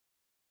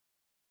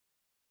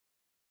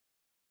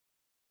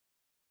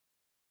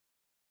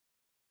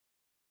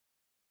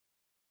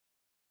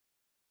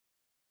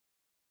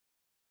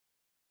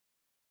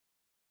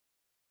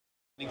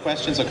Any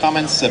questions or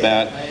comments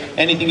about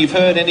anything you've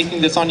heard,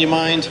 anything that's on your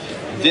mind?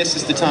 This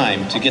is the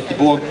time to get the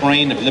Borg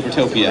brain of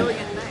Libertopia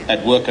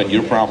at work on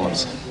your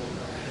problems.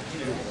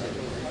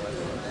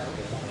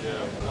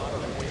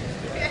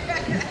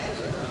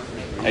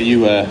 Are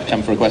you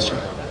come for a question?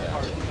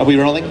 Are we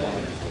rolling?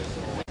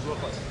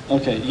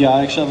 Okay, yeah,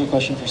 I actually have a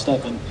question for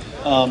Stefan.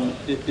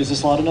 Is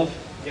this loud enough?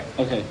 Yeah.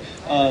 Okay.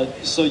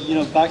 So,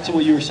 back to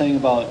what you were saying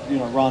about,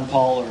 Ron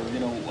Paul or,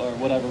 or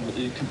whatever,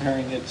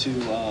 comparing it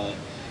to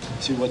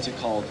what's it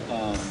called?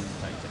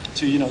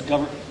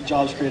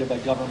 Jobs created by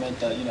government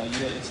that,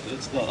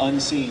 it's the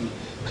unseen.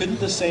 Couldn't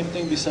the same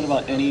thing be said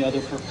about any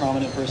other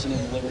prominent person in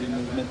the liberty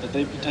movement, that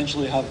they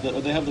potentially have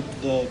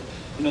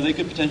they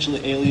could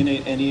potentially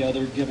alienate any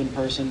other given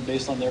person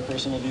based on their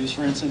personal views?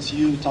 For instance,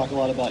 you talk a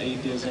lot about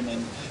atheism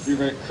and you're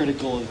very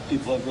critical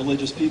of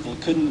religious people.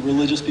 Couldn't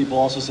religious people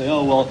also say,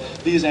 oh, well,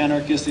 these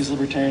anarchists, these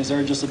libertarians,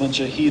 they're just a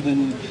bunch of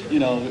heathen,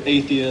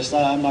 atheists.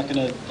 I'm not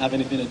going to have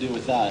anything to do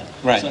with that.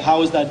 Right. So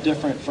how is that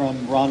different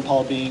from Ron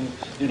Paul being,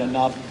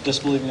 not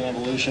disbelieving in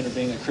evolution or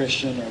being a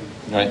Christian? Or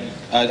Right.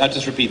 I'll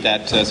just repeat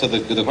that. So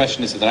the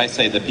question is that I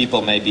say that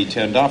people may be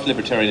turned off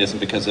libertarianism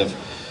because of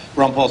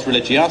Ron Paul's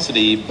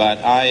religiosity, but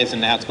I, as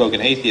an outspoken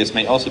atheist,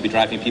 may also be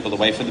driving people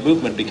away from the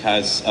movement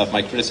because of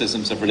my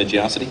criticisms of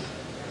religiosity.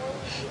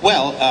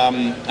 Well,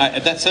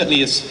 that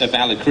certainly is a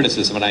valid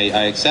criticism, and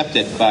I accept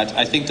it, but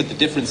I think that the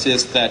difference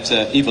is that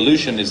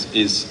evolution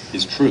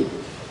is true,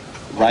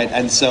 right?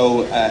 And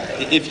so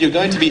if you're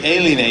going to be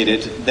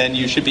alienated, then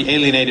you should be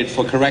alienated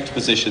for correct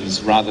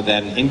positions rather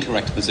than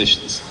incorrect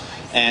positions.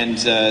 And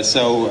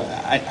so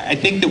I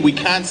think that we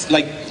can't,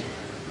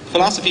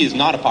 philosophy is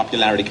not a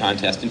popularity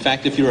contest. In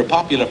fact, if you're a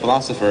popular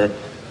philosopher,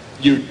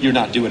 you're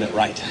not doing it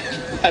right.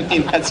 I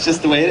mean, that's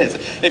just the way it is.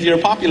 If you're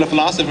a popular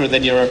philosopher,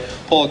 then you're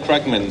Paul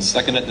Krugman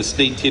sucking at the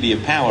state titty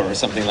of power or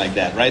something like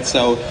that, right?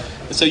 So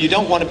you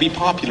don't want to be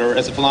popular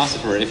as a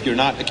philosopher. If you're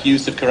not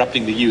accused of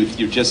corrupting the youth,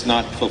 you're just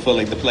not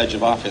fulfilling the pledge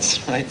of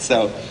office, right?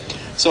 So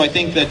I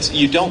think that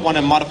you don't want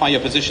to modify your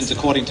positions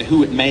according to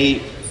who it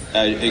may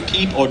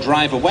keep or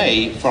drive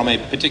away from a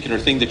particular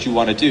thing that you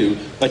want to do,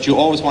 but you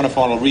always want to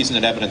follow reason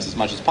and evidence as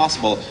much as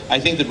possible. I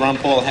think that Ron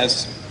Paul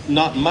has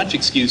not much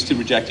excuse to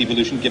reject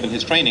evolution given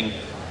his training,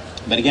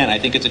 but again, I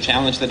think it's a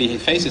challenge that he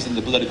faces in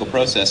the political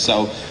process.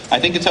 So I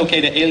think it's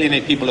okay to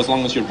alienate people as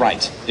long as you're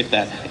right, if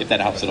that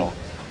helps at all.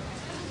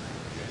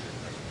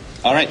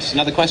 All right,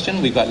 another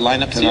question. We've got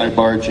lineups here. Can I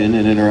barge in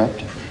and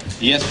interrupt?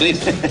 Yes,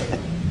 please.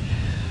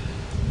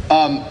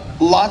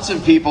 Lots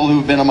of people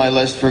who've been on my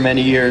list for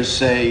many years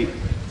say,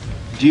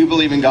 do you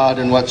believe in God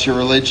and what's your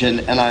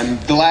religion? And I'm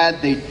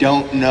glad they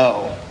don't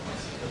know.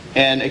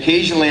 And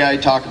occasionally I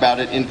talk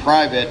about it in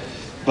private,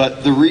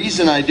 but the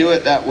reason I do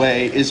it that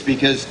way is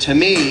because to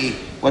me,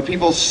 what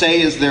people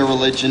say is their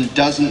religion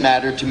doesn't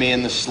matter to me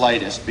in the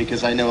slightest,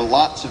 because I know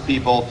lots of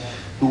people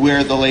who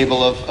wear the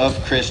label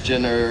of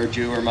Christian or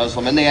Jew or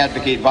Muslim, and they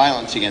advocate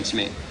violence against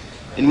me.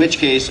 In which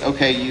case,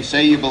 okay, you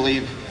say you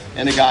believe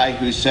in a guy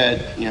who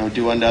said,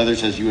 do unto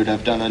others as you would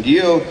have done unto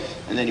you,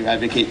 and then you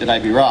advocate that I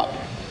be robbed.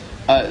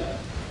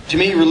 To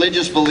me,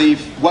 religious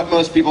belief, what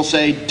most people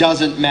say,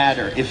 doesn't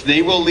matter. If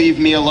they will leave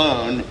me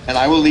alone, and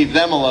I will leave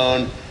them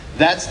alone,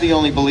 that's the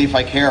only belief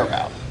I care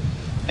about.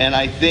 And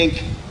I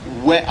think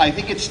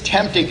it's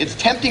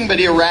tempting but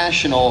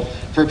irrational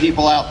for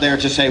people out there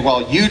to say,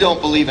 well, you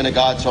don't believe in a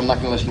God, so I'm not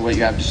going to listen to what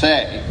you have to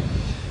say.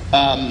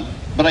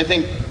 But I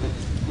think,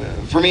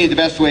 for me, the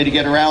best way to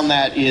get around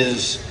that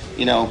is,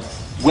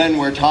 when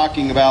we're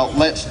talking about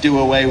let's do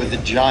away with the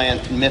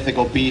giant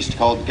mythical beast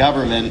called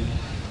government,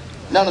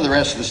 none of the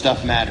rest of the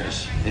stuff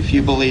matters. If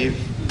you believe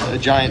a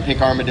giant pink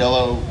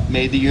armadillo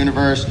made the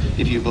universe,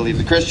 if you believe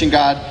the Christian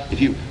God,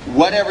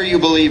 whatever you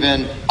believe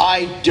in,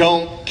 I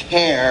don't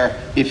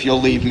care if you'll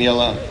leave me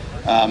alone.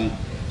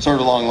 Sort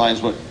of along the lines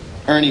of what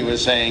Ernie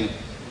was saying,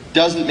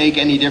 doesn't make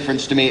any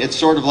difference to me. It's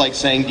sort of like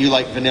saying, do you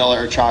like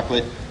vanilla or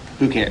chocolate?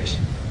 Who cares?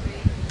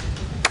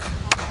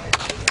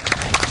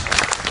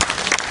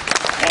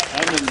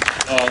 I'm in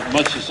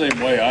much the same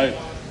way.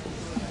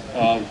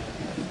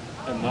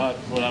 I'm not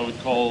what I would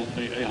call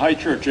a high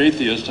church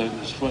atheist,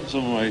 as what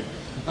some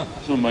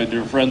of my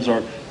dear friends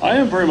are. I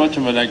am very much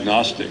of an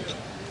agnostic.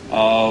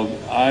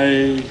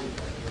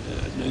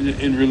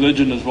 In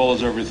religion as well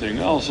as everything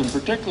else, and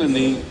particularly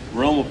in the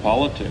realm of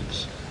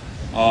politics.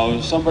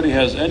 If somebody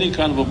has any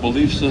kind of a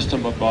belief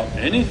system about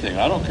anything,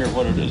 I don't care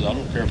what it is. I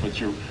don't care if it's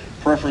your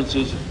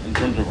preferences in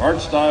terms of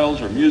art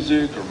styles or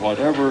music or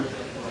whatever.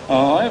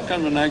 I have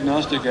kind of an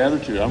agnostic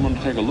attitude. I want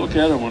to take a look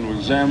at it. I want to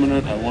examine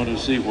it. I want to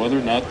see whether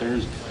or not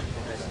there's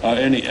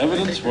any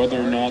evidence,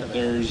 whether or not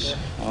there's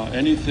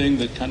anything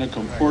that kind of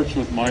comports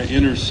with my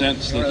inner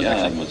sense that,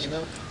 yeah,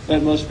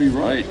 that must be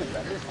right.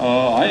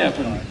 I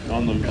happen,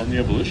 on the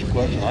evolution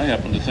question, I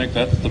happen to think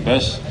that's the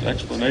best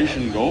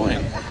explanation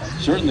going.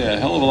 Certainly a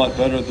hell of a lot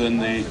better than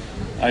the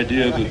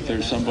idea that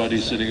there's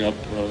somebody sitting up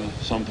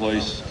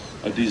someplace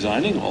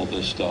designing all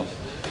this stuff.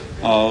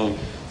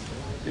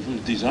 If it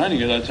was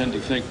designing it, I tend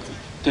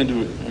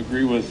to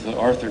agree with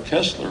Arthur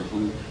Koestler,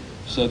 who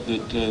said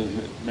that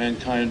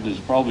mankind is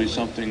probably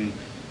something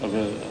of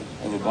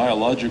a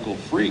biological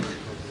freak.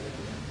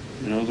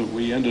 You know, that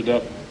we ended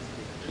up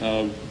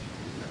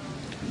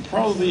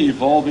probably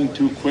evolving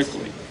too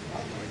quickly.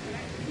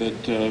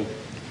 That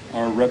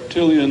our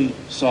reptilian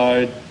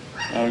side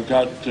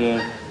got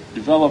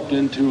developed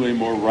into a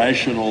more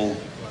rational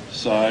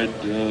side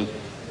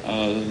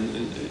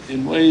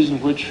in ways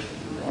in which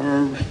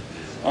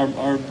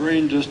our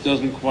brain just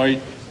doesn't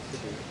quite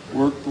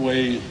work the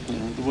way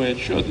it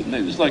should.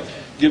 It's like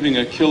giving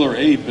a killer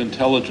ape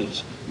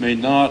intelligence may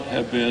not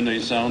have been a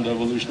sound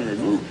evolutionary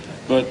move,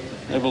 but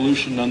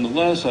evolution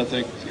nonetheless, I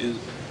think,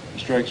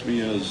 strikes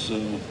me as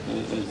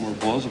more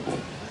plausible.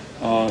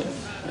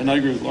 And I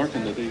agree with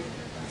Larkin that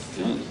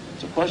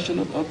it's a question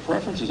of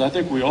preferences. I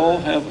think we all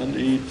have a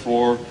need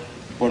for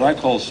what I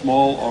call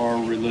small r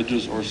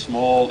religious or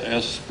small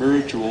s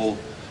spiritual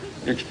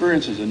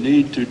experiences, a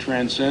need to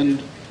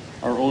transcend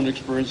our own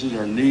experiences,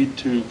 our need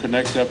to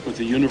connect up with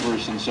the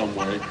universe in some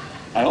way.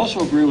 I also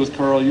agree with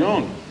Carl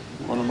Jung,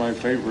 one of my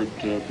favorite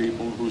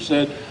people, who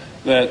said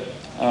that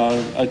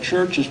a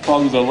church is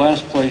probably the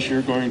last place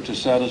you're going to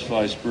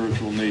satisfy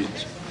spiritual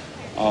needs.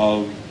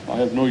 I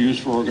have no use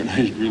for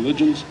organized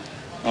religions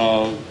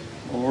or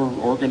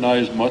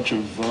organized much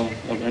of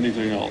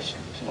anything else.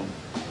 So.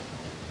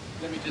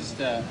 Let me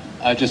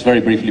just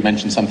very briefly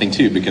mention something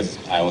too, because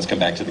I always come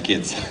back to the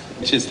kids,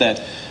 which is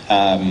that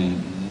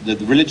the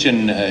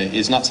religion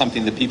is not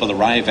something that people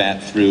arrive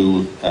at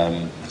through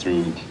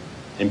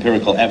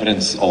empirical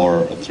evidence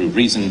or through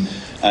reason.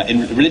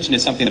 Religion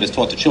is something that is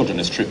taught to children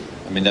as true.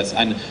 I mean,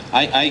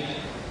 I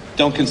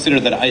don't consider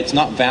that it's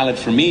not valid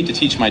for me to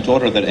teach my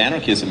daughter that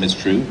anarchism is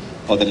true,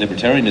 or that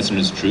libertarianism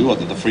is true, or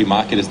that the free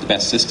market is the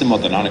best system, or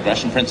the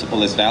non-aggression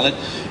principle is valid,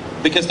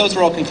 because those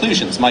are all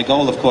conclusions. My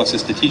goal, of course,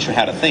 is to teach her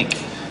how to think.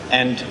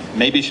 And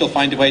maybe she'll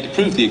find a way to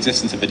prove the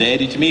existence of a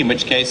deity to me, in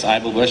which case I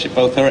will worship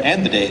both her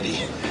and the deity.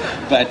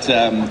 But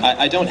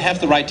I don't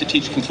have the right to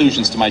teach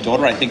conclusions to my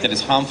daughter. I think that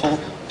is harmful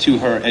to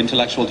her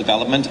intellectual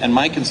development. And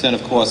my concern,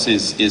 of course,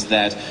 is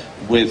that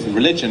with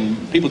religion,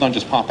 people don't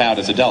just pop out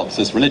as adults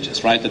as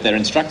religious, right? That they're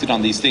instructed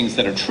on these things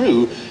that are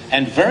true.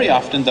 And very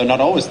often, though not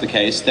always the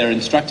case, they're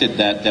instructed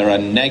that there are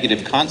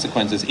negative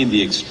consequences in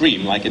the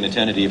extreme, like an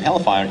eternity of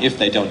hellfire, if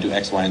they don't do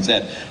X, Y, and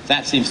Z.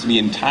 That seems to me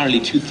entirely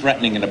too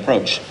threatening an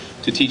approach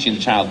to teaching the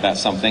child about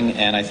something,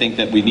 and I think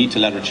that we need to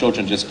let our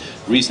children just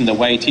reason their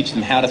way, teach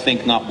them how to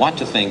think, not what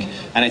to think.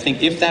 And I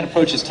think if that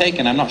approach is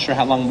taken, I'm not sure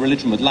how long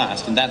religion would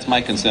last, and that's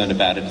my concern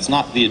about it. It's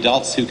not the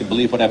adults who can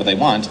believe whatever they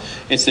want,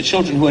 it's the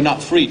children who are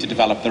not free to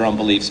develop their own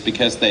beliefs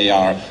because they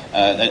are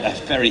a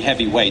very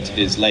heavy weight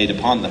is laid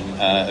upon them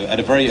at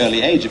a very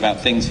early age about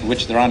things for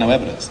which there are no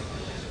evidence.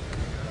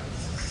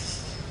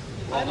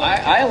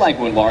 I like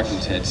what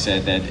Larkin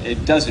said that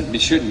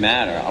it shouldn't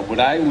matter. What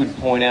I would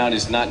point out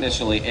is not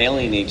necessarily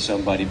alienate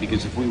somebody,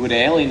 because if we would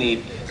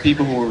alienate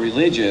people who are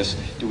religious,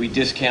 do we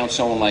discount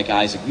someone like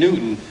Isaac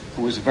Newton,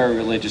 who was a very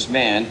religious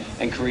man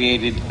and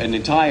created an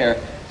entire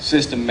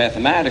system of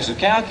mathematics or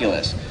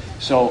calculus?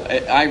 So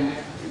I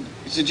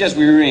suggest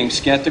we remain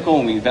skeptical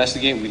and we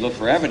investigate and we look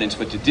for evidence,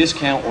 but to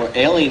discount or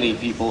alienate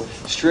people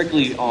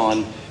strictly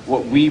on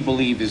what we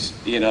believe is,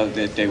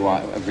 that they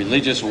were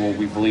religious, or what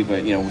we believe,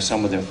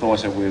 some of their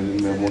thoughts that were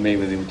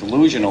maybe they were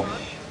delusional,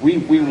 we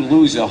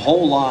lose a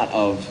whole lot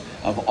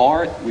of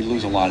art, we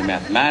lose a lot of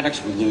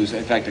mathematics, we lose,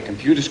 in fact, the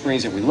computer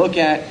screens that we look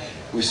at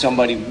with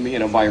somebody,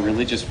 by a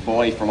religious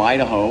boy from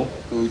Idaho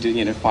who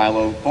did,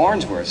 Philo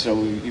Farnsworth. So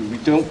we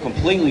don't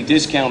completely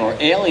discount or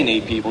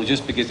alienate people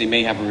just because they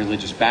may have a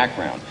religious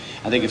background.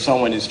 I think if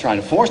someone is trying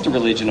to force the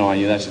religion on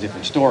you, that's a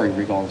different story,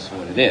 regardless of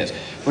what it is.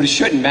 But it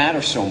shouldn't matter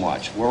so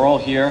much. We're all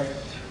here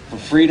for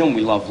freedom,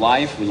 we love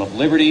life, we love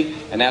liberty,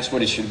 and that's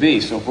what it should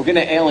be. So if we're going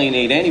to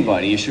alienate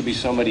anybody, it should be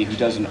somebody who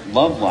doesn't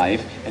love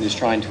life and is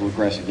trying to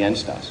aggress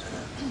against us.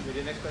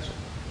 Next question.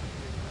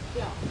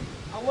 Yeah,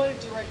 I want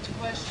to direct a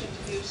question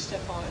to you,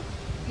 Stefan.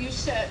 You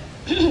said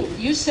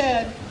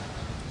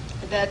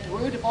that the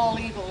root of all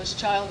evil is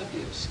child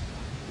abuse.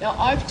 Now,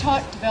 I've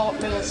taught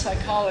developmental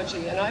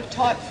psychology and I've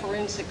taught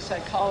forensic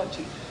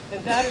psychology,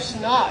 and that is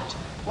not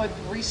what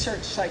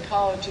research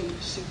psychology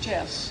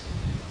suggests.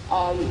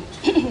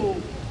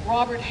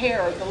 Robert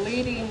Hare, the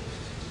leading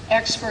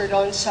expert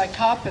on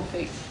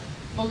psychopathy,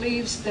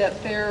 believes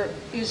that there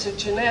is a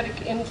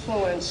genetic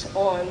influence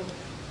on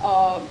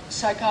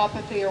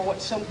psychopathy, or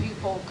what some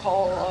people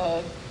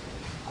call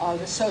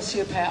the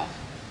sociopath.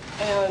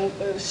 And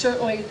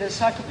certainly the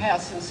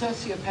psychopaths and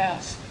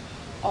sociopaths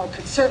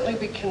could certainly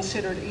be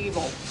considered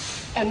evil.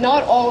 And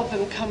not all of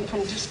them come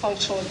from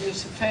dysfunctional,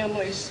 abusive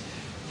families.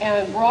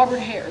 And Robert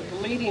Hare, the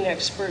leading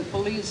expert,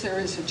 believes there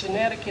is a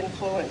genetic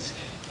influence.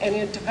 And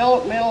in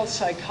developmental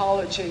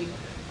psychology,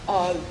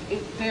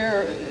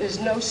 there is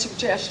no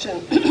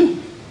suggestion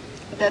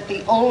that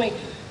the only,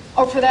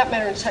 or for that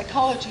matter in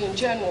psychology in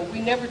general,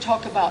 we never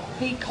talk about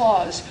the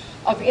cause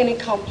of any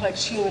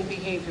complex human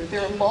behavior.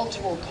 There are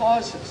multiple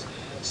causes.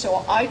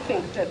 So I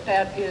think that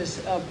that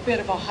is a bit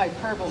of a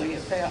hyperbole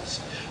at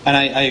best. And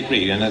I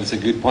agree, and that's a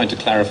good point to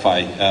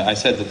clarify. I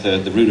said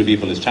that the root of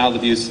evil is child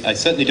abuse. I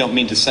certainly don't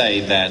mean to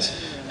say that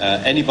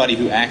anybody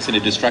who acts in a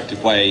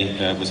destructive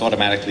way was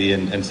automatically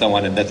and so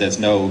on, and that there's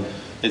no...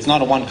 It's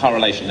not a one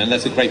correlation, and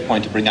that's a great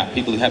point to bring up.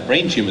 People who have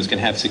brain tumors can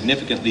have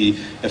significantly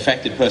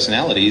affected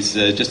personalities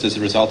just as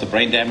a result of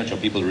brain damage, or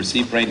people who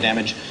receive brain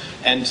damage.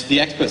 And the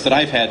experts that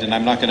I've had, and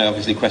I'm not going to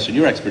obviously question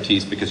your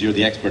expertise because you're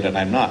the expert and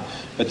I'm not,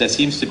 but there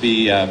seems to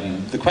be,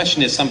 the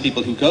question is, some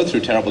people who go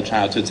through terrible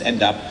childhoods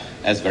end up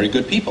as very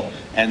good people,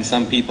 and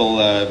some people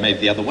maybe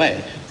the other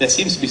way. There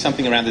seems to be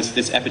something around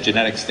this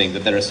epigenetics thing,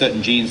 that there are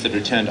certain genes that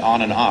are turned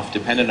on and off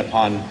dependent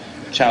upon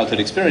childhood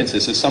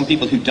experiences. So some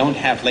people who don't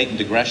have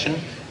latent aggression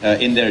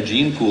in their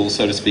gene pool,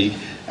 so to speak,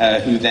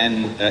 who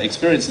then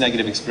experience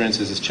negative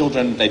experiences as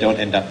children, they don't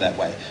end up that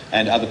way.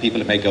 And other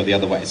people, it may go the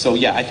other way. So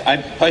yeah,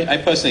 I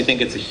personally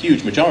think it's a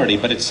huge majority,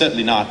 but it's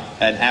certainly not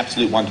an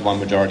absolute one-to-one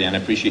majority, and I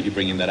appreciate you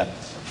bringing that up.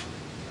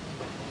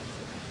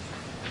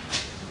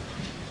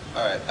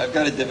 All right, I've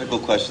got a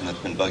difficult question that's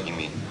been bugging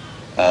me.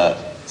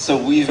 So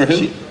we've... For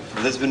who?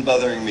 That's been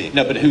bothering me.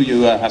 No, but who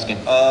you asking?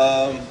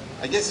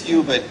 I guess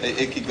you, but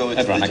it could go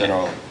into Everyone, the okay.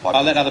 general population.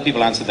 I'll let other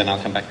people answer, then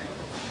I'll come back.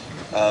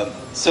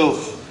 So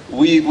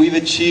we've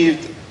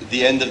achieved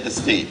the end of the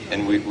state,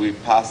 and we've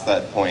passed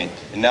that point.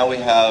 And now we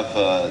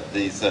have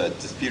these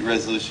dispute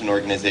resolution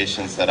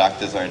organizations that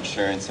act as our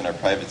insurance and our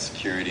private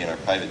security and our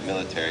private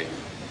military.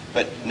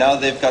 But now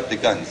they've got the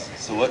guns.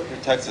 So what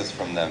protects us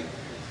from them?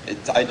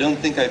 I don't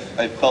think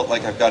I've felt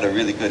like I've got a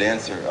really good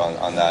answer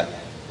on that,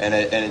 and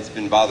it's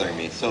been bothering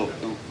me. So,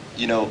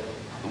 you know,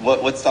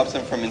 what stops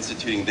them from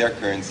instituting their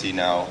currency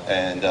now?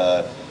 And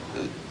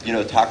you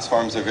know, tax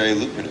farms are very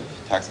lucrative.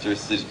 Tax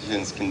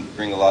jurisdictions can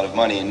bring a lot of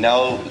money, and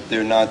now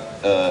they're not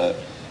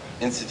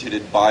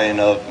instituted by and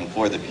of and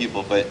for the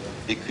people, but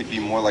it could be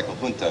more like a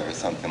junta or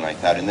something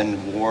like that, and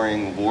then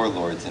warring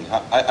warlords. And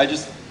I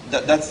just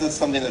that's just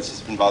something that's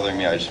just been bothering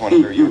me. I just want to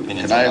hear your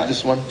opinions. Can I on have that.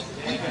 this one?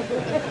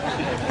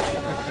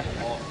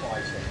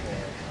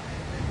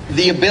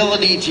 The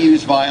ability to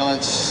use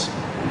violence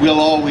will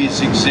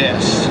always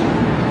exist,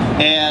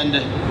 and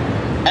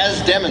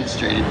as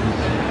demonstrated,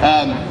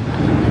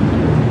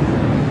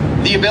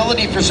 the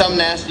ability for some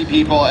nasty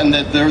people and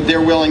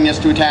their willingness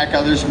to attack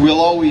others will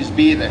always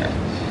be there.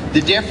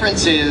 The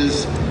difference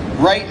is,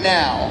 right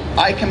now,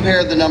 I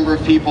compare the number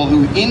of people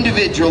who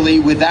individually,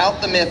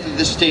 without the myth of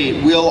the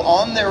state, will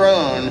on their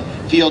own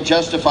feel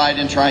justified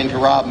in trying to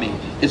rob me.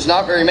 It's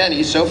not very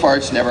many. So far,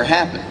 it's never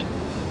happened.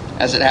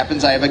 As it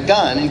happens, I have a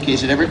gun in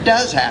case it ever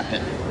does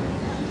happen.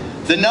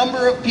 The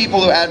number of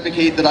people who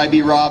advocate that I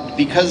be robbed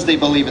because they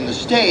believe in the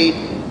state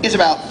is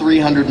about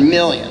 300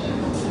 million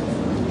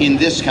in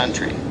this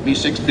country. It'll be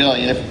 6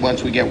 billion if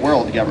once we get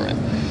world government.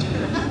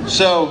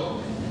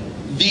 So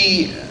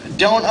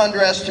don't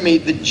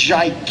underestimate the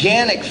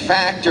gigantic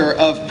factor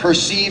of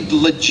perceived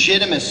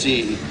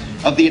legitimacy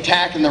of the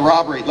attack and the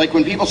robbery. Like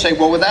when people say,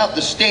 well, without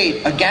the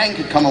state, a gang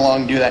could come along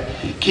and do that.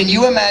 Can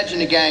you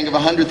imagine a gang of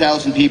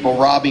 100,000 people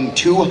robbing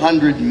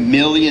 200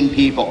 million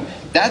people?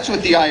 That's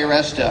what the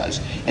IRS does.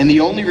 And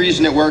the only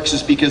reason it works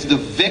is because the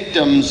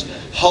victims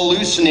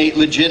hallucinate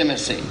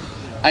legitimacy.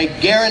 I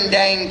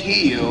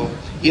guarantee you,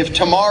 if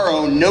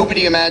tomorrow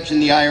nobody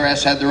imagined the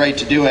IRS had the right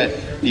to do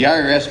it, the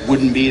IRS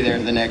wouldn't be there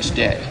the next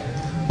day.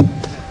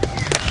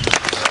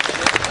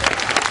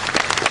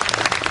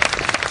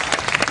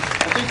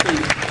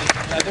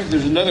 I think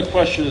there's another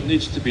question that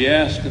needs to be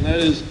asked, and that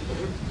is,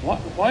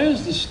 why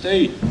is the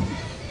state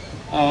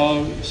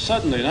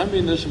suddenly, and I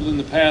mean this within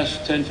the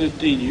past 10,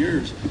 15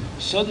 years,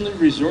 suddenly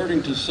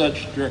resorting to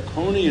such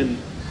draconian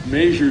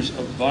measures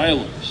of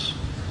violence,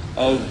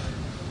 of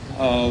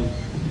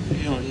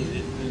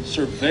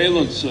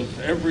surveillance of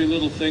every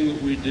little thing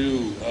that we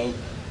do,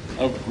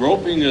 of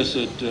groping us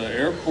at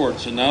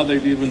airports, and now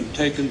they've even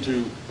taken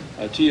to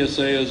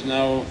TSA is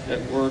now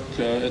at work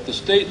at the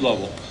state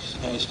level,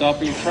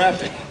 stopping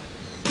traffic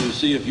to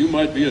see if you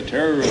might be a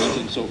terrorist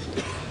and so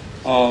forth.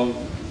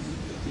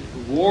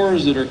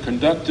 Wars that are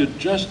conducted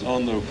just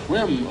on the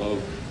whim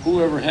of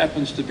whoever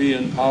happens to be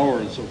in power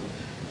and so forth.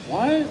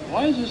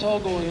 Why is this all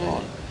going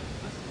on?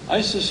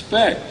 I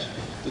suspect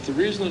that the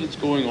reason that it's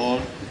going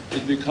on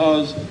is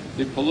because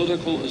the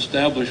political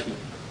establishment,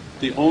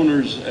 the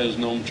owners, as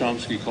Noam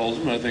Chomsky calls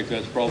them, I think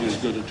that's probably as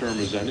good a term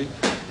as any,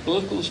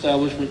 political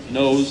establishment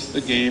knows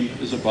the game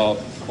is about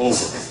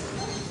over.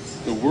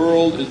 The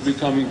world is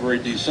becoming very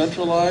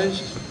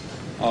decentralized.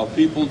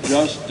 People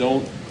just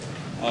don't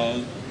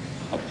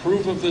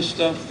approve of this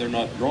stuff. They're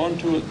not drawn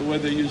to it the way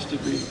they used to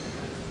be.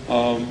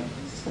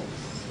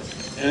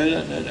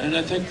 And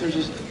I think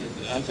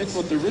I think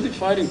what they're really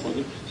fighting for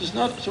is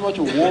not so much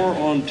a war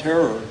on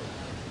terror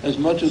as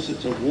much as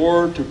it's a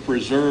war to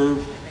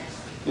preserve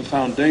the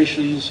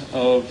foundations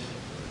of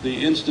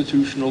the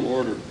institutional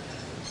order.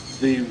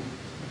 The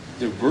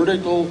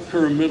vertical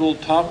pyramidal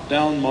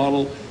top-down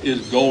model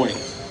is going.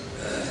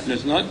 And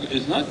it's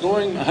not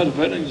going out of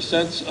any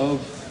sense of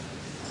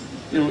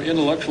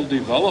intellectual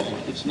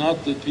development. It's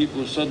not that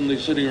people are suddenly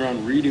sitting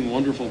around reading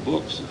wonderful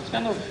books. It's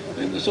kind of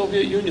in the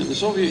Soviet Union. The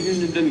Soviet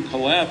Union didn't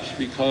collapse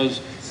because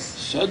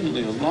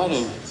suddenly a lot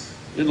of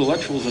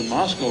intellectuals in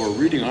Moscow are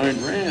reading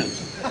Ayn Rand.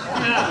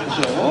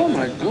 So, oh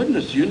my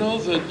goodness, you know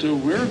that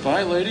we're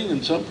violating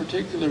in some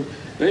particular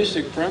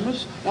basic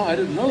premise? No, I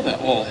didn't know that.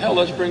 Well, hell,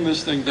 let's bring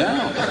this thing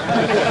down.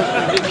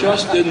 It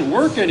just didn't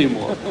work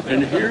anymore.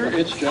 And here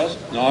it's just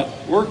not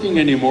working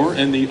anymore,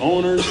 and the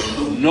owners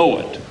know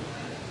it.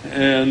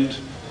 And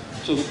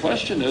so the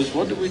question is,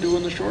 what do we do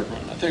in the short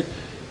run?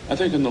 I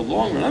think in the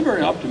long run, I'm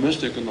very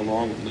optimistic in the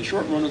long run. In the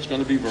short run, it's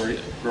going to be very,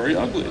 very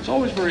ugly. It's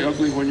always very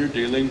ugly when you're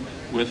dealing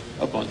with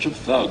a bunch of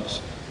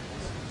thugs.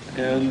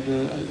 And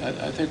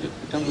I think it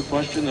becomes a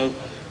question of,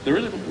 there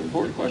is an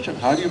important question,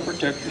 how do you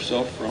protect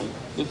yourself from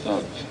the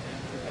thugs?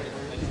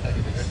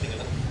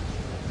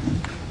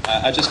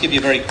 I'll just give you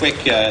a very quick,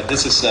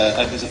 there's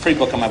a free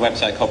book on my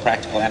website called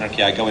Practical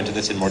Anarchy. I go into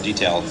this in more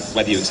detail,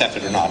 whether you accept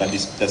it or not, at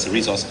least that's the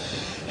resource.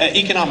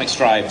 Economics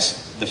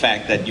drives the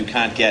fact that you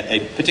can't get a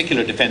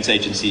particular defense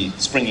agency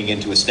springing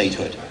into a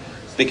statehood,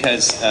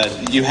 because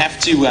you have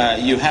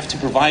to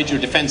provide your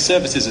defense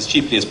services as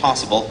cheaply as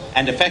possible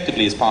and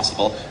effectively as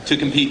possible to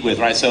compete with,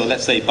 right? So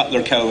let's say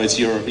Butler Co. is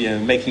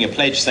making a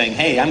pledge saying,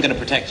 hey, I'm going to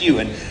protect you,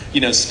 and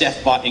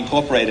StephBot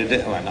Incorporated,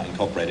 well, not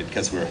incorporated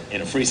because we're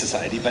in a free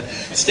society, but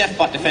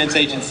StephBot Defense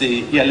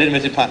Agency,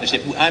 limited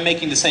partnership, I'm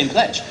making the same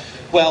pledge.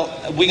 Well,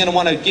 we're going to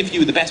want to give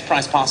you the best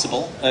price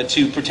possible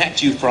to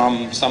protect you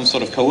from some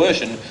sort of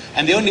coercion,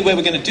 and the only way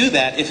we're going to do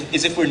that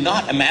is if we're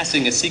not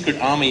amassing a secret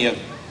army of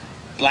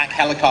black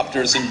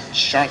helicopters and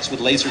sharks with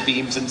laser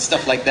beams and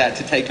stuff like that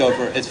to take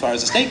over as far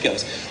as the state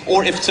goes.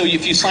 Or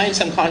if you sign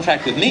some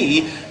contract with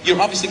me, you're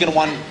obviously going to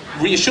want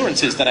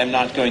reassurances that I'm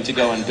not going to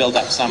go and build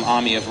up some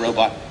army of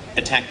robot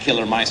attack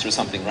killer mice or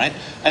something, right?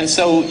 And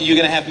so you're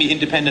going to have me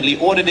independently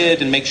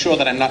audited and make sure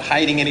that I'm not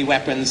hiding any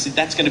weapons.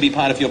 That's going to be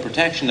part of your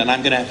protection, and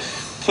I'm going to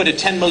put a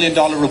 $10 million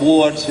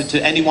reward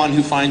to anyone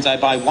who finds I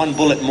buy one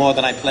bullet more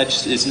than I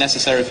pledged is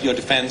necessary for your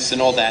defense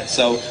and all that.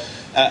 So,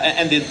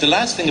 and the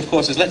last thing, of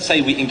course, is let's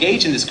say we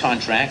engage in this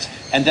contract,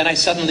 and then I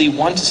suddenly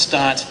want to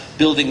start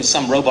building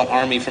some robot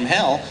army from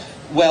hell.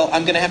 Well,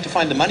 I'm going to have to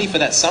find the money for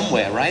that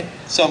somewhere, right?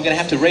 So I'm going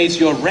to have to raise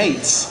your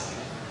rates.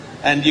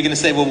 And you're going to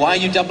say, well, why are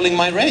you doubling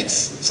my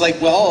rates? It's like,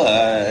 well,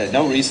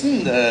 no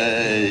reason.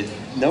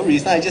 No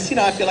reason. I just,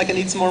 I feel like I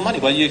need some more money.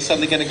 Well, you're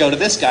suddenly going to go to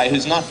this guy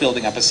who's not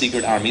building up a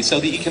secret army. So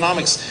the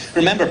economics,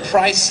 remember,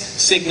 price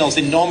signals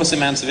enormous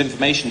amounts of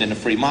information in a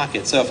free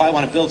market. So if I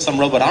want to build some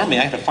robot army,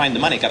 I have to find the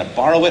money. I got to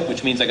borrow it,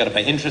 which means I got to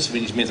pay interest,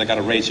 which means I got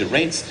to raise your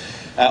rates.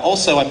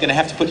 Also, I'm going to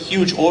have to put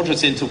huge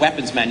orders into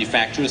weapons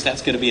manufacturers.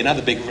 That's going to be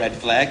another big red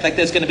flag. Like,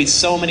 there's going to be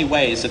so many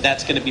ways that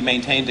that's going to be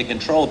maintained and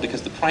controlled,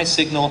 because the price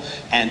signal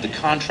and the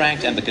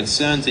contract and the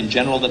concerns in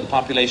general that the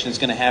population is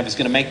going to have is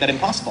going to make that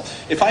impossible.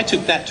 If I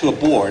took that to a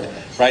board,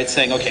 right,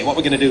 saying, okay, what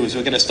we're going to do is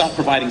we're going to stop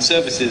providing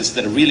services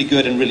that are really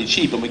good and really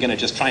cheap, and we're going to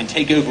just try and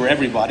take over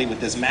everybody with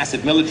this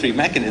massive military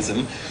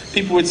mechanism,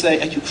 people would say,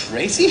 are you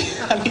crazy?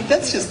 I mean,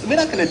 we're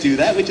not going to do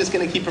that. We're just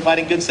going to keep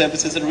providing good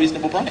services at a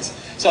reasonable price.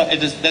 So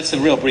that's a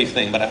real brief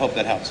thing, but I hope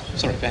that helps.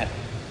 Sorry, go ahead.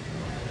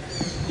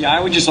 Yeah, I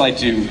would just like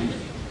to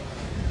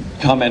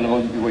comment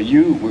on what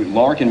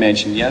Larkin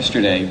mentioned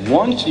yesterday.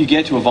 Once you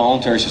get to a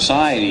voluntary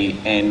society,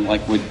 and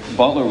like what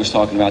Butler was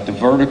talking about, the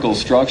vertical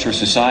structure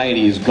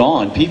society is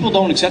gone. People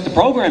don't accept the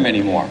program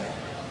anymore.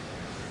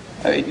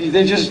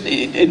 They're just,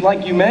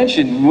 like you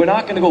mentioned, we're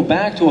not going to go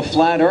back to a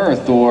flat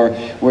Earth or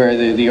where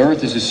the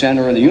Earth is the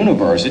center of the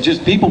universe. It's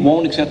just people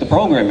won't accept the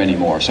program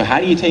anymore. So how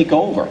do you take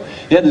over?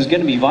 Yeah, there's going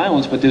to be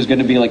violence, but there's going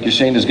to be, like you're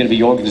saying, there's going to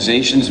be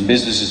organizations and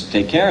businesses to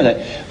take care of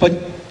that. But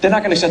they're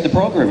not going to accept the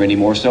program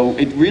anymore. So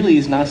it really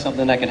is not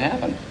something that can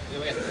happen.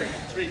 We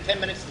have 10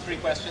 minutes and 3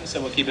 questions, so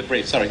we'll keep it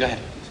brief. Sorry, go ahead.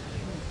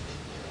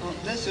 Well,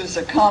 this is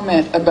a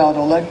comment about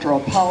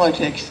electoral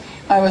politics.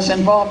 I was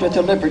involved with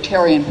the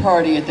Libertarian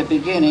Party at the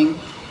beginning,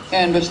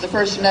 and was the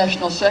first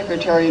national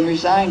secretary, and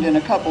resigned in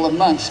a couple of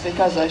months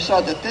because I saw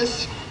that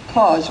this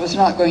cause was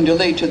not going to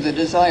lead to the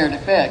desired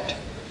effect.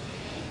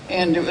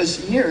 And it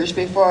was years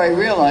before I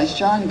realized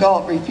John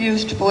Galt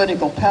refused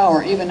political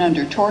power even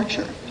under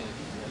torture.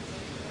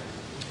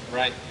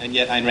 Right, and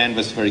yet Ayn Rand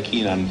was very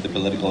keen on the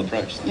political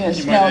approach.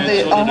 Yes, now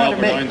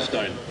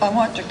I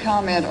want to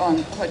comment on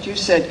what you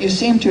said. You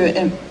seem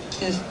to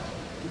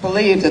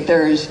believe that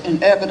there is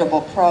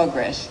inevitable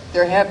progress.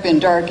 There have been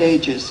dark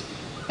ages.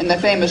 And the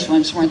famous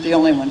ones weren't the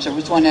only ones. There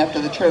was one after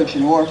the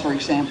Trojan War, for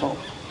example,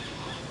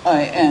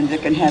 and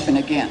it can happen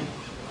again.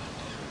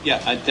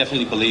 Yeah, I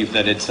definitely believe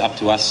that it's up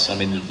to us. I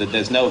mean,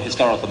 there's no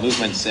historical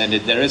movements, and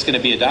there is going to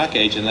be a dark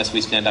age unless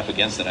we stand up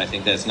against it. I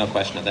think there's no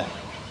question of that.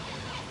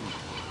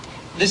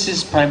 This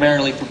is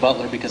primarily for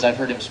Butler, because I've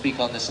heard him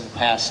speak on this in the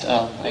past.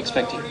 I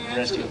expect the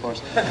rest of you, of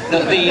course.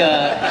 No,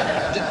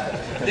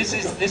 this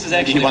is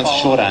actually. He wants a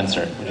short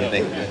answer. What do you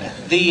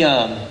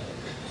think?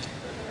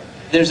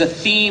 There's a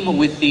theme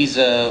with these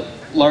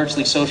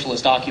largely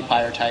socialist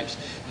occupier types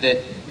that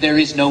there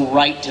is no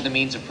right to the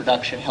means of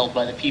production held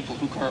by the people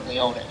who currently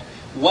own it.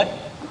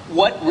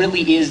 what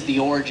really is the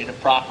origin of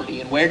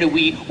property, and where do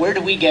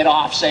we get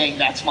off saying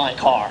that's my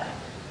car?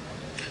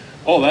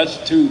 Oh, that's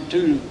too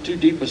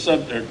deep a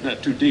subject,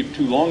 not too deep,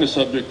 too long a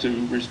subject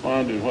to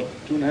respond in, what,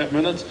 2.5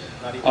 minutes?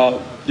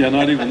 Yeah,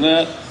 not even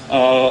that.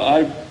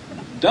 I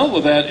dealt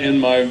with that in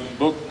my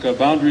book,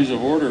 Boundaries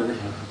of Order.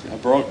 I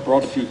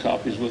brought a few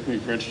copies with me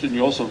for interested, and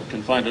you also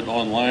can find it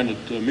online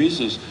at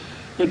Mises.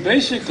 But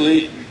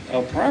basically,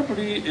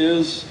 property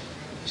is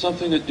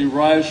something that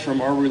derives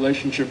from our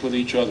relationship with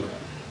each other.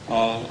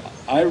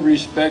 I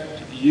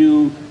respect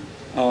you.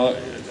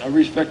 I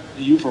respect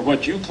you for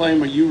what you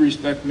claim, and you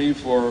respect me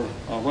for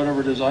whatever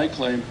it is I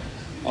claim.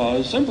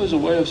 Simply as a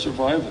way of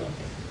survival.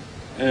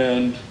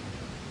 And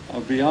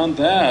beyond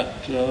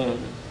that,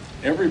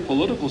 every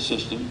political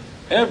system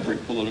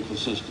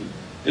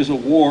is a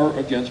war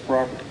against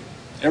property.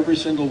 Every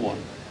single one.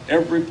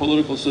 Every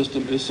political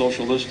system is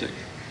socialistic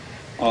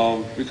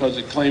because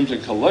it claims a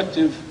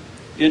collective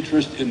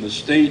interest in the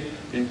state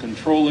in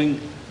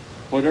controlling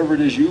whatever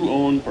it is you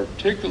own,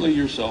 particularly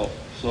yourself.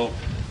 So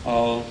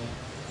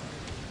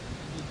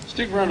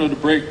stick around to the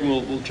break and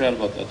we'll chat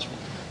about that some more.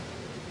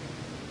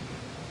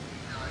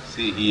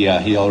 See,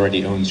 he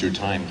already owns your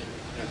time.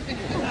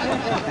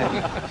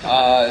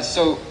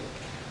 So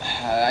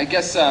I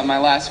guess my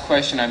last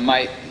question, I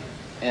might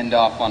end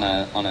off on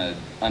a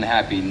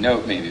unhappy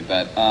note maybe,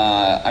 but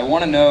I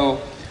want to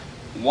know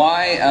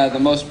why the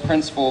most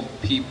principled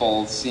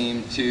people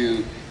seem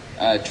to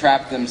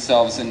trap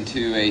themselves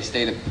into a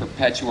state of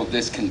perpetual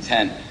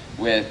discontent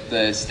with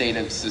the state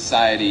of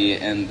society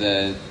and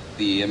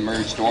the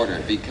emerged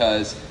order,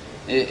 because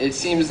it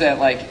seems that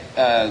like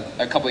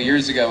a couple of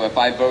years ago, if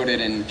I voted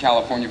in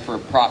California for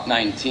Prop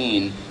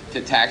 19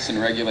 to tax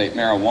and regulate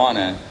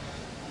marijuana,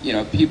 you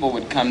know, people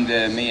would come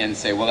to me and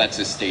say, well, that's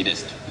a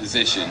statist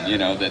position, you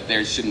know, that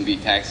there shouldn't be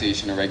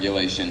taxation or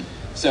regulation.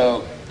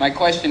 So my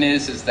question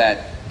is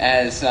that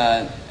as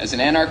an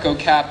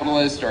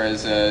anarcho-capitalist, or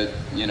as a,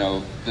 you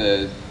know,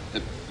 the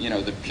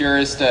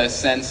purest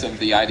sense of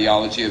the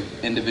ideology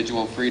of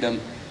individual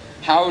freedom,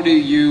 how do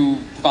you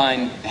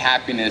find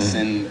happiness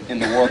in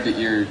the world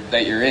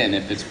that you're in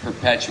if it's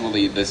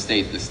perpetually the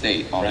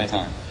state all the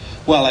time?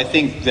 Well, I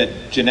think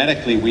that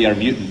genetically we are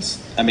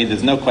mutants. I mean,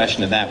 there's no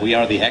question of that. We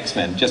are the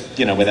X-Men, just,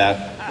 you know, without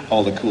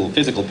all the cool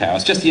physical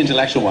powers, just the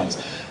intellectual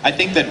ones. I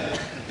think that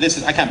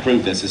I can't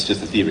prove this, it's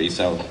just a theory,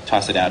 so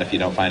toss it out if you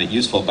don't find it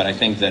useful, but I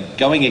think that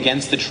going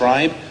against the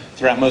tribe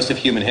throughout most of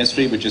human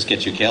history would just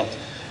get you killed.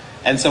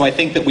 And so I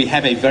think that we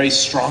have a very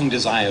strong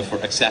desire for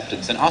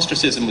acceptance, and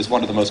ostracism was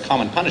one of the most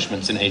common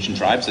punishments in ancient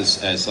tribes,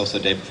 as also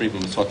David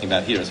Friedman was talking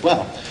about here as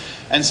well.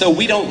 And so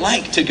we don't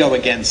like to go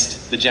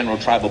against the general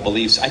tribal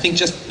beliefs. I think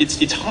just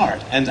it's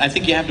hard, and I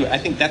think I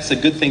think that's a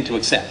good thing to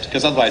accept,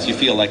 because otherwise you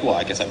feel like, well,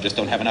 I guess I just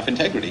don't have enough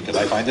integrity because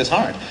I find this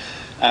hard.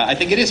 I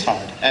think it is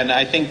hard, and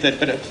I think that,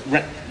 but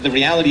the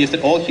reality is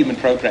that all human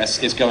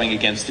progress is going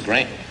against the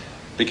grain,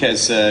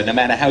 because no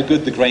matter how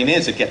good the grain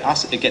is, it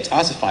gets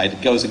ossified.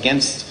 It goes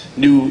against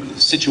new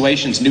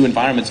situations, new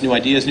environments, new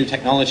ideas, new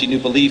technology, new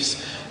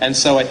beliefs. And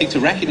so I think to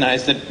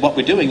recognize that what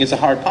we're doing is a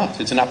hard path.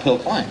 It's an uphill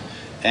climb,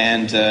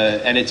 and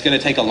it's going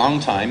to take a long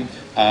time.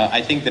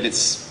 I think that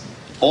it's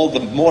all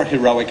the more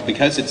heroic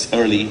because it's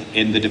early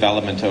in the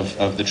development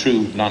of the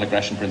true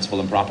non-aggression principle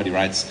and property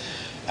rights.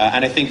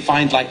 And I think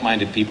find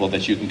like-minded people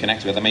that you can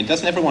connect with. I mean,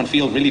 doesn't everyone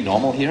feel really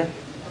normal here?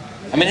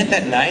 I mean, isn't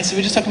that nice? We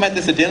were just talking about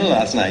this at dinner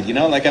last night, you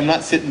know? Like, I'm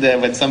not sitting there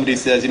when somebody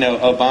says, you know,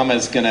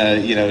 Obama's going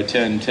to, you know,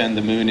 turn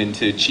the moon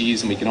into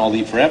cheese and we can all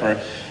eat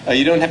forever.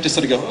 You don't have to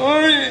sort of go,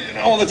 oh,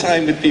 all the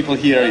time with people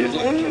here. You're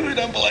like, oh, I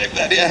don't believe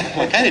that. Yeah,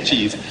 what kind of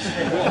cheese?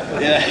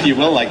 Yeah, you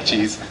will like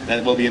cheese.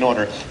 That will be in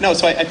order. No,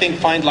 so I think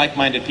find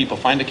like-minded people.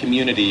 Find a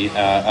community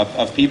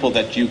of people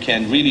that you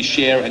can really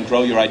share and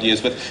grow your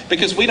ideas with.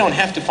 Because we don't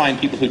have to find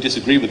people who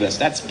disagree with us.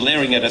 That's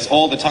blaring at us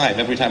all the time.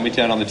 Every time we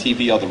turn on the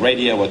TV or the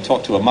radio or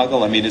talk to a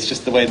muggle, I mean, it's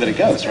just the way that it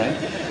goes, right?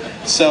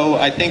 So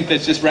I think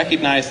that just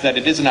recognize that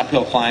it is an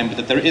uphill climb, but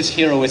that there is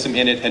heroism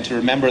in it, and to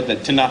remember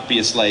that to not be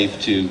a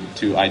slave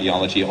to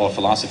ideology or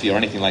philosophy or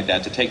anything like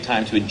that, to take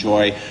time to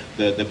enjoy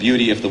the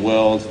beauty of the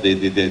world,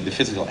 the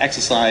physical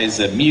exercise,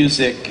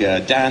 music,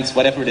 dance,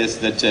 whatever it is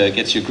that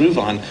gets your groove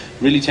on,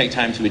 really take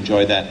time to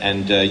enjoy that.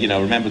 And, you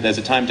know, remember there's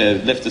a time to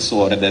lift the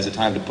sword and there's a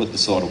time to put the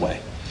sword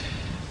away.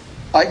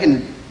 I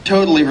can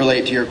totally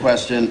relate to your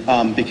question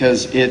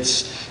because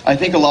I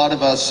think a lot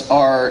of us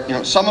are, you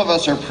know, some of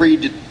us are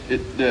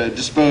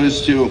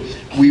predisposed to,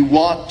 we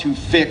want to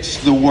fix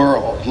the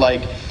world.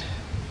 Like,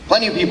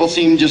 plenty of people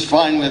seem just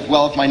fine with,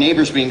 well, if my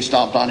neighbor's being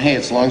stomped on, hey,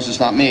 as long as it's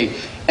not me.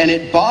 And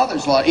it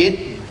bothers a lot.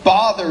 It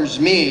bothers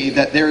me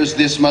that there is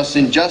this much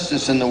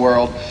injustice in the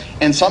world.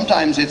 And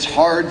sometimes it's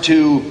hard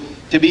to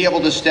be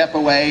able to step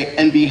away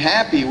and be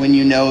happy when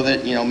you know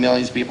that, you know,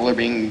 millions of people are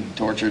being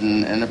tortured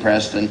and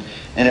oppressed and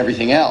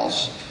everything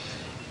else.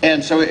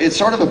 And so it's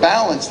sort of a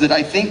balance that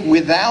I think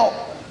without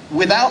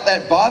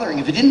that bothering,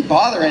 if it didn't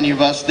bother any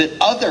of us that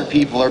other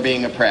people are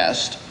being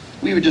oppressed,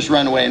 we would just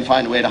run away and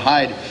find a way to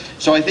hide.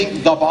 So I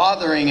think the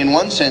bothering in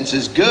one sense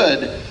is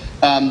good,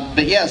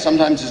 But yeah,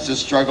 sometimes it's a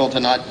struggle to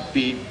not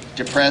be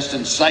depressed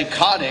and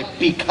psychotic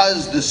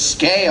because the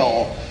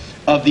scale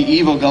of the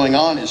evil going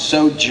on is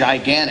so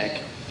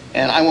gigantic.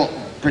 And I won't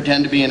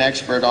pretend to be an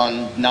expert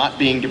on not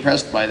being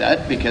depressed by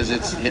that because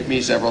it's hit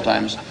me several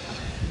times.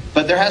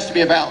 But there has to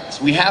be a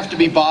balance. We have to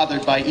be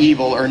bothered by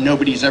evil or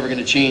nobody's ever going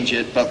to change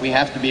it, but we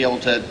have to be able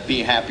to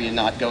be happy and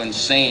not go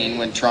insane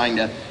when trying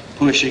to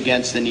push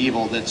against an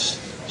evil that's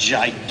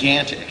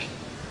gigantic.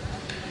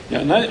 Yeah,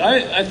 and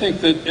I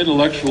think that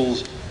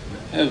intellectuals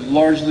have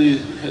largely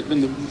been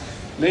the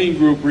main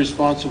group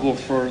responsible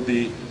for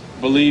the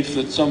belief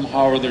that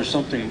somehow there's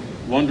something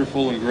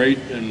wonderful and great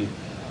and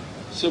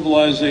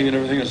civilizing and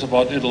everything is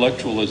about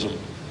intellectualism.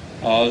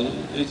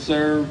 It's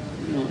their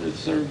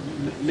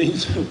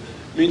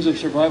means of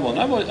survival. And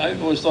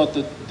I've always thought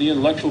that the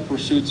intellectual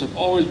pursuits have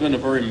always been a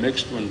very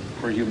mixed one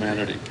for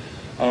humanity.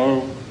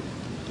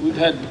 We've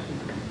had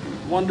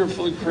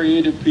wonderfully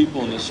creative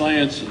people in the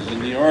sciences,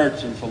 in the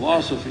arts, and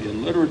philosophy,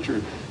 and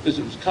literature. This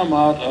has come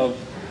out of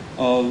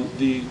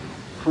the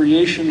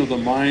creation of the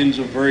minds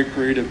of very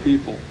creative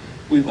people.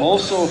 We've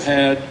also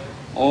had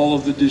all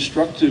of the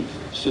destructive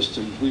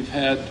systems. We've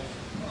had,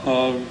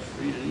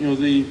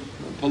 the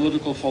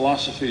political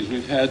philosophies.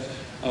 We've had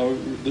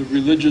the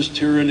religious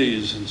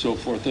tyrannies and so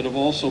forth that have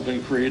also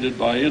been created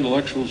by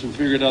intellectuals who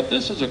figured out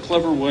this is a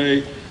clever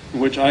way in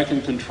which I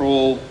can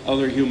control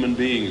other human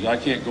beings. I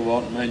can't go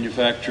out and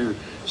manufacture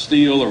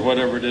steel or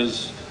whatever it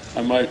is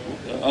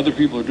other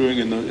people are doing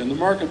in the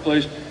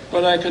marketplace,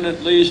 but I can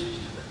at least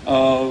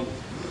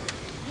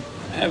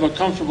have a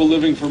comfortable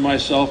living for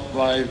myself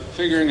by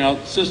figuring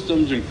out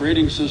systems and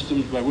creating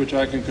systems by which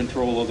I can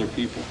control other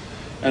people.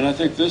 And I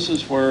think this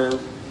is where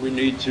we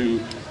need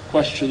to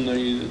question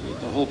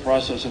the whole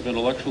process of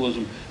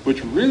intellectualism,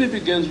 which really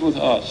begins with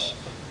us.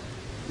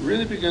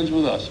 Really begins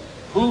with us.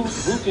 Who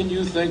can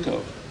you think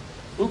of?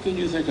 Who can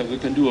you think of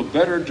that can do a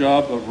better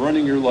job of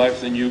running your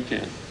life than you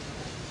can?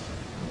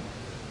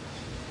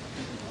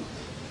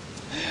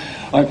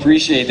 I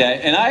appreciate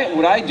that. And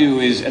what I do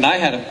is, and I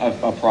had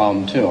a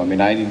problem too. I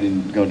mean, I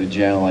didn't go to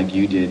jail like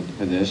you did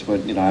for this,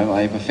 but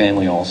I have a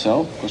family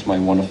also. Of course, my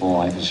wonderful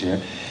wife is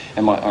here,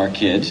 and our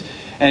kids.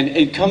 And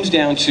it comes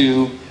down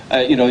to,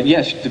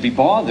 yes, to be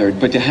bothered,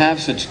 but to have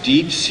such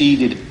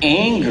deep-seated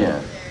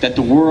anger that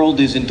the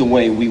world isn't the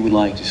way we would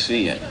like to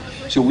see it.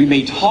 So we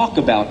may talk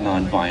about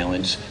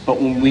nonviolence,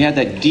 but when we have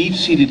that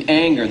deep-seated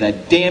anger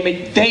that, damn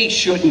it, they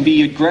shouldn't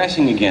be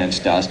aggressing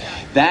against us,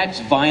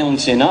 that's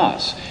violence in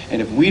us.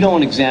 And if we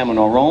don't examine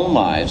our own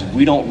lives, if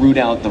we don't root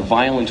out the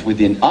violence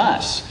within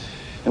us,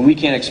 then we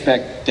can't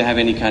expect to have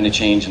any kind of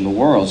change in the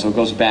world. So it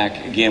goes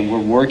back, again, we're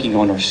working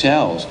on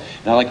ourselves.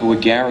 And I like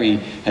what Gary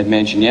had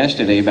mentioned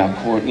yesterday about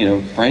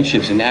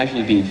friendships and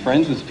actually being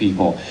friends with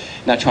people,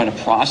 not trying to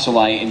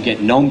proselyte and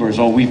get numbers.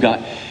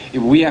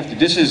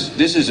 This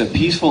is a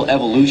peaceful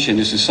evolution.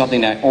 This is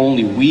something that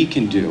only we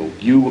can do.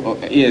 You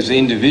as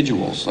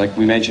individuals, like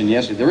we mentioned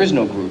yesterday, there is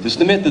no group. It's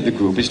the myth of the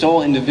group. It's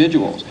all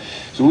individuals.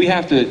 So we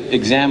have to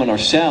examine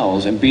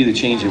ourselves and be the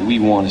change that we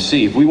want to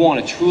see. If we want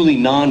a truly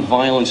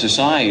non-violent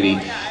society,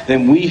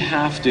 then we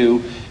have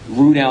to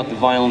root out the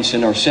violence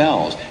in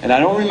ourselves. And I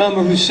don't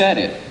remember who said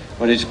it,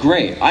 but it's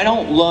great. I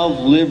don't love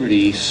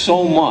liberty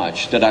so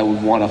much that I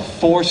would want to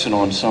force it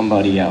on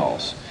somebody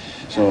else.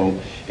 So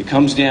it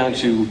comes down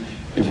to,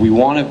 if we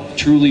want a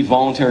truly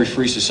voluntary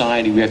free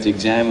society, we have to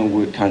examine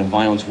what kind of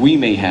violence we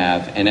may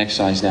have and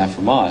excise that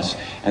from us,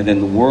 and then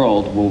the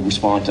world will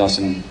respond to us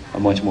in a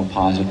much more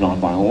positive,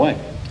 non-violent way.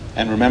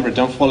 And remember,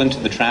 don't fall into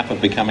the trap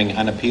of becoming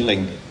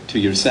unappealing to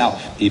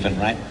yourself even,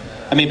 right?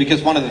 I mean,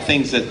 because one of the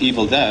things that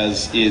evil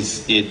does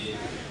is it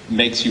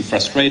makes you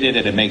frustrated,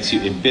 and it makes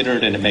you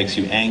embittered, and it makes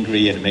you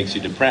angry, and it makes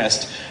you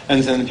depressed.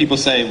 And then people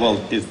say,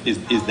 well,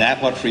 is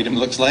that what freedom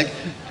looks like?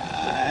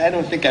 I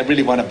don't think I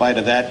really want to bite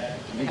of that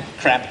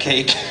crap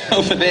cake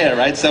over there,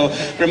 right? So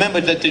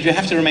remember that you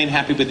have to remain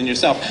happy within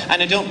yourself.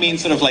 And I don't mean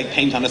sort of like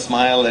paint on a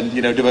smile and,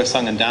 do a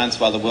song and dance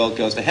while the world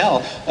goes to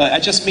hell. I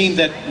just mean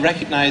that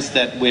recognize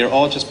that we're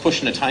all just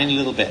pushing a tiny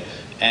little bit.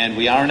 And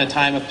we are in a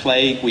time of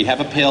plague. We have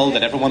a pill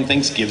that everyone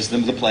thinks gives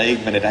them the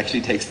plague, but it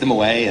actually takes them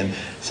away. And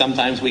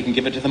sometimes we can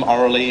give it to them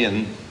orally,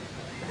 and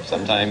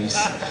sometimes...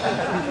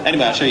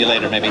 Anyway, I'll show you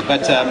later, maybe.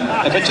 But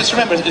just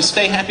remember, just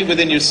stay happy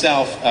within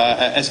yourself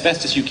as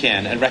best as you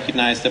can, and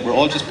recognize that we're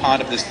all just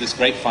part of this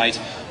great fight.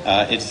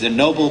 It's a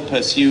noble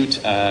pursuit.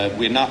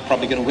 We're not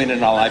probably going to win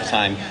in our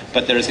lifetime,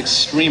 but there is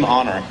extreme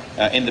honor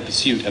in the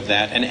pursuit of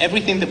that. And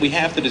everything that we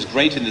have that is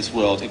great in this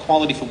world,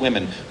 equality for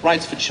women,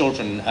 rights for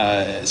children,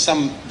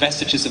 some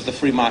vestiges of the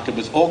free market,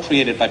 was all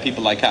created by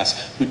people like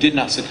us who did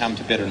not succumb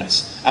to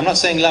bitterness. I'm not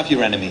saying love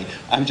your enemy.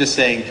 I'm just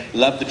saying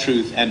love the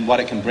truth and what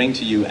it can bring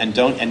to you, and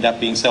don't end up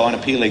being so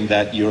unappealing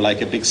that you're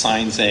like a big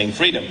sign saying,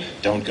 freedom,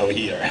 don't go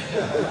here.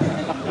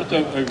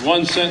 A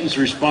one-sentence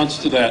response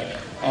to that.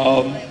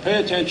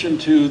 Pay attention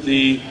to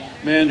the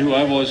man who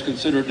I've always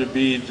considered to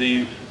be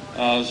the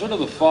sort of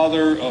the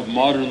father of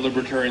modern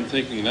libertarian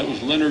thinking. That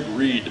was Leonard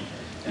Read.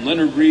 And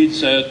Leonard Read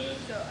said,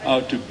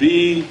 to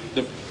be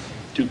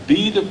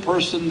the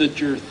person that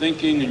your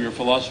thinking and your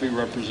philosophy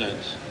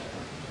represents.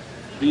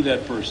 Be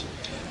that person.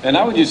 And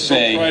I would just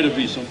say, Don't try to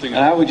be something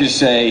and I would just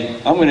say,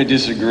 I'm going to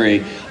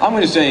disagree. I'm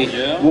going to say,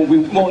 Yeah?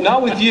 well,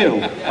 not with you.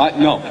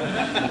 No.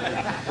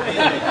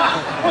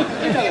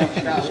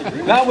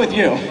 Not with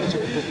you.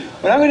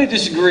 But I'm going to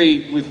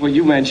disagree with what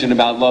you mentioned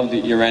about love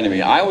your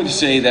enemy. I would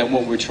say that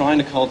what we're trying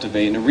to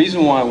cultivate, and the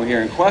reason why we're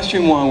here, and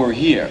question why we're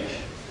here,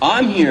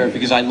 I'm here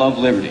because I love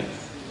liberty.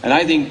 And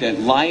I think that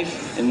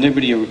life and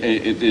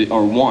liberty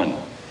are one.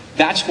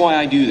 That's why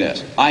I do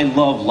this. I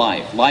love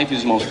life. Life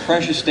is the most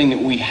precious thing that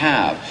we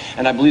have.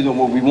 And I believe that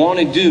what we want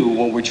to do,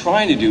 what we're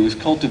trying to do, is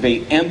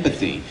cultivate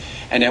empathy.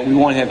 And that we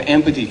want to have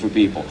empathy for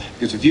people.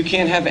 Because if you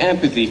can't have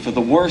empathy for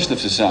the worst of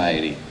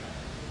society,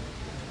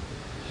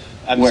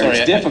 I'm where sorry,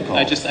 it's difficult.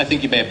 I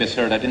think you may have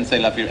misheard. I didn't say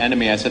love your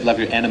enemy, I said love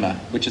your enema,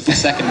 which is the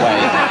second way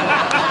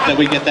that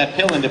we get that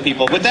pill into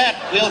people. With that,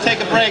 we'll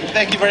take a break.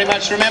 Thank you very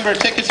much. Remember,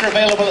 tickets are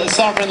available at the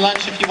Sovereign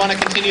Lunch. If you want to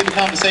continue the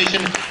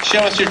conversation, show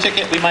us your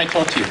ticket. We might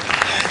talk to you.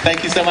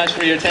 Thank you so much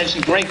for your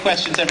attention. Great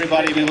questions,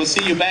 everybody. We will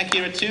see you back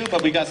here at 2,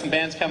 but we got some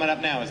bands coming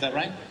up now. Is that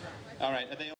right? All right.